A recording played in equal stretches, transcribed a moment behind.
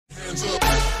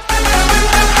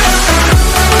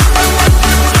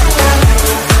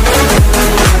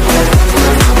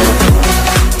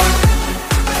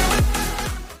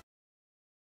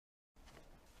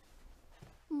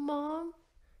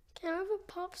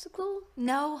popsicle?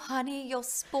 No, honey, you'll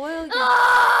spoil your...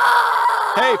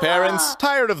 Hey parents,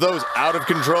 tired of those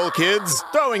out-of-control kids?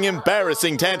 Throwing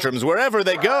embarrassing tantrums wherever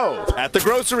they go. At the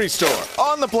grocery store,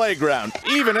 on the playground,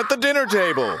 even at the dinner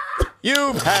table.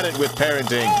 You've had it with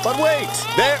parenting, but wait,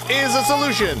 there is a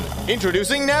solution.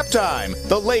 Introducing Naptime,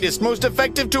 the latest, most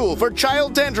effective tool for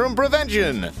child tantrum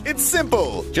prevention. It's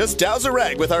simple. Just douse a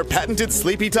rag with our patented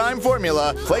Sleepy Time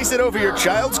formula, place it over your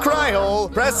child's cry hole,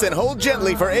 press and hold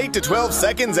gently for 8 to 12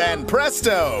 seconds, and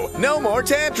presto, no more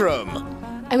tantrum.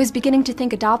 I was beginning to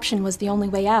think adoption was the only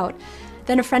way out.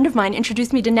 Then a friend of mine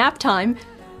introduced me to Naptime.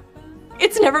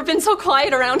 It's never been so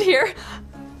quiet around here.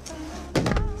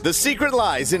 The secret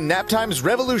lies in Naptime's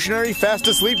revolutionary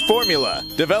fast-to-sleep formula.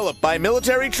 Developed by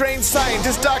military-trained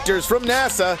scientist doctors from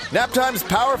NASA, Naptime's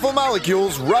powerful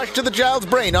molecules rush to the child's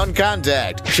brain on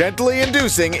contact, gently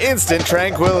inducing instant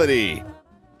tranquility.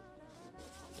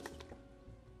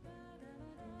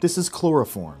 This is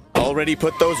chloroform. Already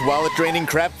put those wallet-draining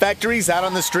crap factories out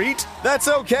on the street? That's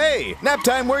okay!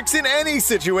 Naptime works in any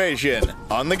situation.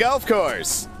 On the golf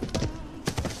course.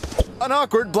 An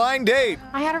awkward blind date.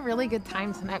 I had a really good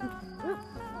time tonight.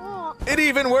 It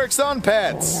even works on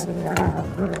pets.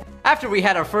 After we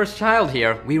had our first child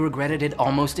here, we regretted it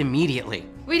almost immediately.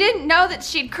 We didn't know that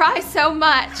she'd cry so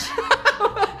much.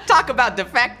 Talk about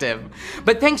defective.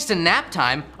 But thanks to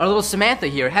Naptime, our little Samantha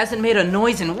here hasn't made a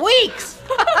noise in weeks.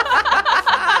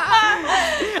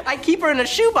 I keep her in a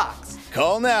shoebox.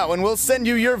 Call now and we'll send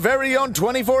you your very own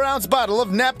 24-ounce bottle of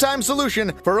Naptime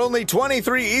solution for only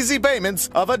 23 easy payments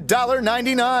of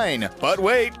 $1.99. But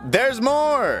wait, there's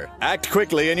more! Act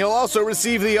quickly and you'll also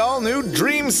receive the all-new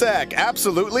Dream Sack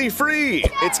absolutely free.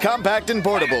 It's compact and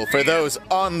portable for those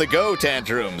on-the-go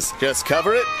tantrums. Just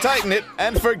cover it, tighten it,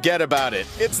 and forget about it.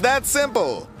 It's that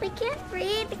simple. We can't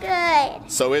breathe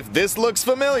good. So if this looks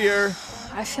familiar...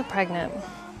 I feel pregnant.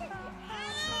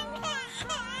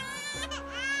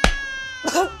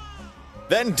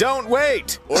 Then don't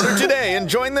wait! Order today and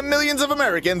join the millions of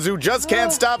Americans who just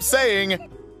can't stop saying...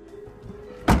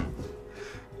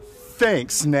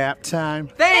 Thanks, Naptime.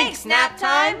 Thanks,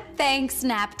 Naptime! Thanks,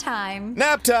 Naptime.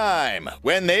 Naptime!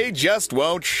 When they just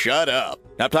won't shut up.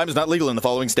 Naptime is not legal in the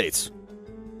following states: